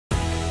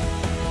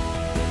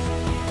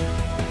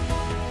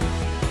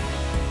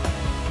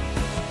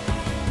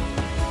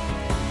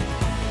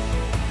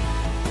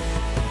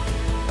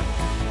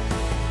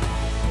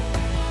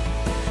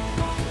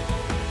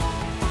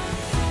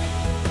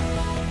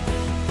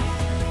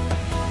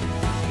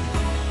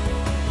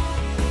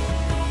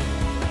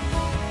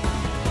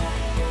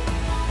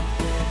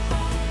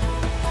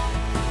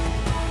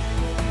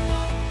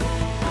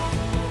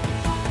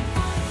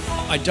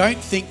I don't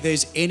think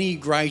there's any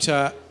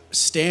greater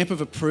stamp of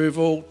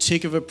approval,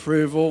 tick of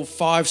approval,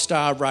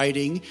 5-star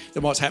rating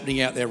than what's happening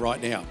out there right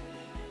now.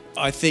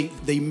 I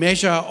think the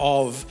measure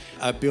of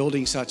a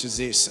building such as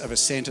this, of a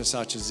centre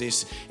such as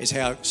this, is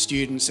how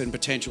students and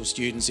potential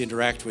students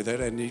interact with it,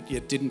 and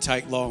it didn't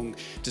take long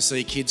to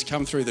see kids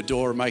come through the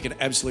door and make an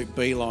absolute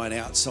beeline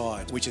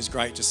outside, which is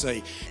great to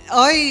see.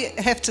 I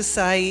have to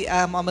say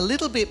I'm a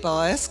little bit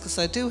biased because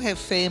I do have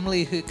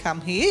family who come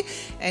here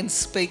and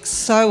speak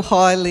so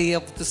highly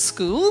of the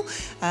school,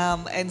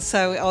 and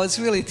so I was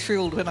really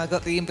thrilled when I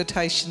got the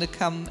invitation to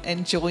come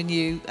and join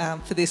you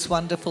for this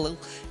wonderful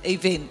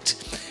event.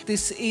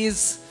 This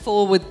is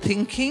forward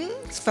thinking,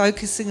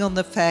 focusing on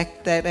the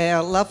fact that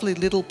our lovely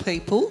little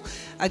people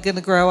are going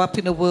to grow up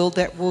in a world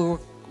that will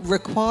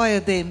require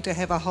them to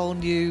have a whole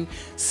new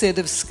set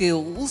of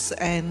skills,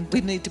 and we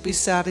need to be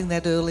starting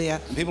that earlier.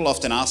 People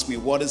often ask me,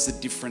 what is the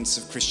difference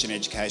of Christian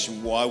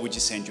education? Why would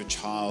you send your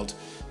child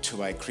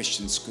to a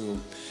Christian school?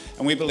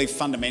 And we believe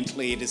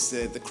fundamentally it is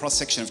the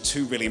cross-section of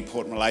two really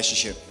important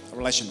relationships. A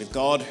relationship with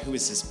God, who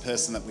is this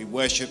person that we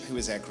worship, who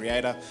is our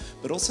creator,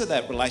 but also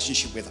that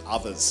relationship with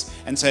others.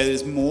 And so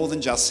there's more than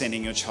just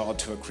sending your child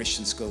to a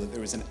Christian school, that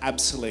there is an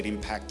absolute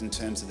impact in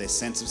terms of their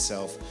sense of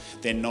self,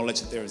 their knowledge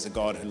that there is a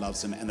God who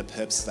loves them, and the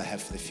purpose they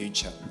have for the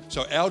future.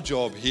 So our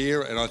job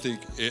here, and I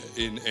think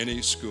in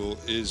any school,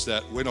 is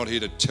that we're not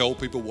here to tell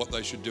people what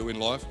they should do in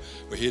life.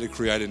 We're here to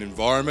create an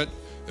environment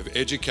of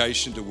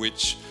education to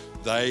which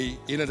they,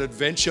 in an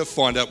adventure,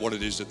 find out what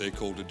it is that they're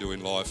called to do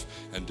in life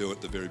and do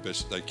it the very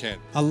best that they can.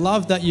 I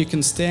love that you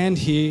can stand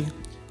here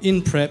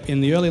in prep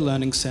in the Early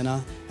Learning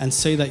Centre and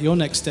see that your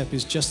next step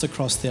is just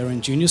across there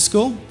in junior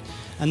school.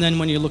 And then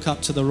when you look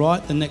up to the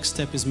right, the next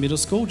step is middle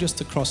school,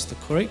 just across the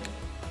creek,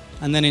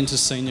 and then into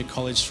senior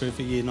college through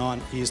for years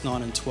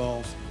 9 and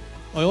 12.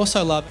 I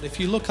also love it, if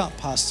you look up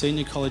past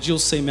senior college, you'll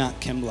see Mount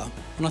Kembla.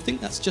 And I think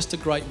that's just a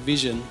great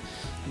vision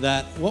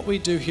that what we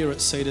do here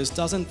at Cedars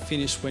doesn't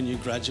finish when you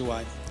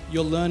graduate.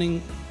 Your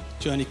learning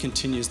journey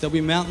continues. There'll be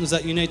mountains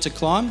that you need to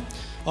climb,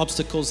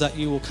 obstacles that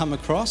you will come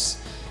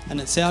across, and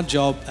it's our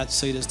job at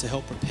Cedars to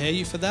help prepare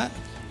you for that,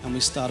 and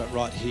we start it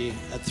right here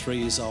at 3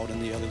 years old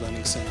in the Early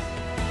Learning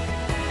Centre.